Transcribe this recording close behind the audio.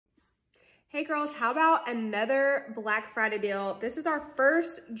Hey girls, how about another Black Friday deal? This is our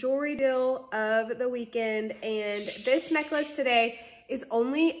first jewelry deal of the weekend, and this necklace today is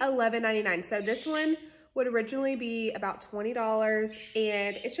only $11.99. So this one would originally be about $20,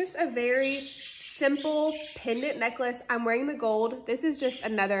 and it's just a very simple pendant necklace. I'm wearing the gold. This is just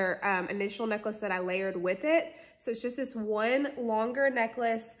another initial necklace that I layered with it. So it's just this one longer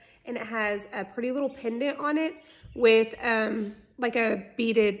necklace, and it has a pretty little pendant on it with like a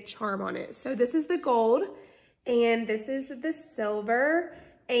beaded charm on it. So this is the gold and this is the silver,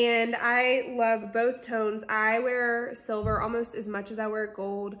 and I love both tones. I wear silver almost as much as I wear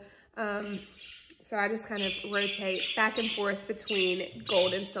gold. So I just kind of rotate back and forth between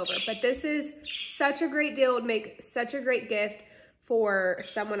gold and silver. But this is such a great deal. It would make such a great gift for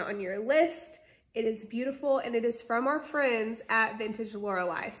someone on your list. It is beautiful, and it is from our friends at Vintage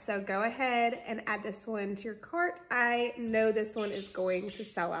Lorelei. So go ahead and add this one to your cart. I know this one is going to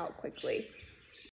sell out quickly.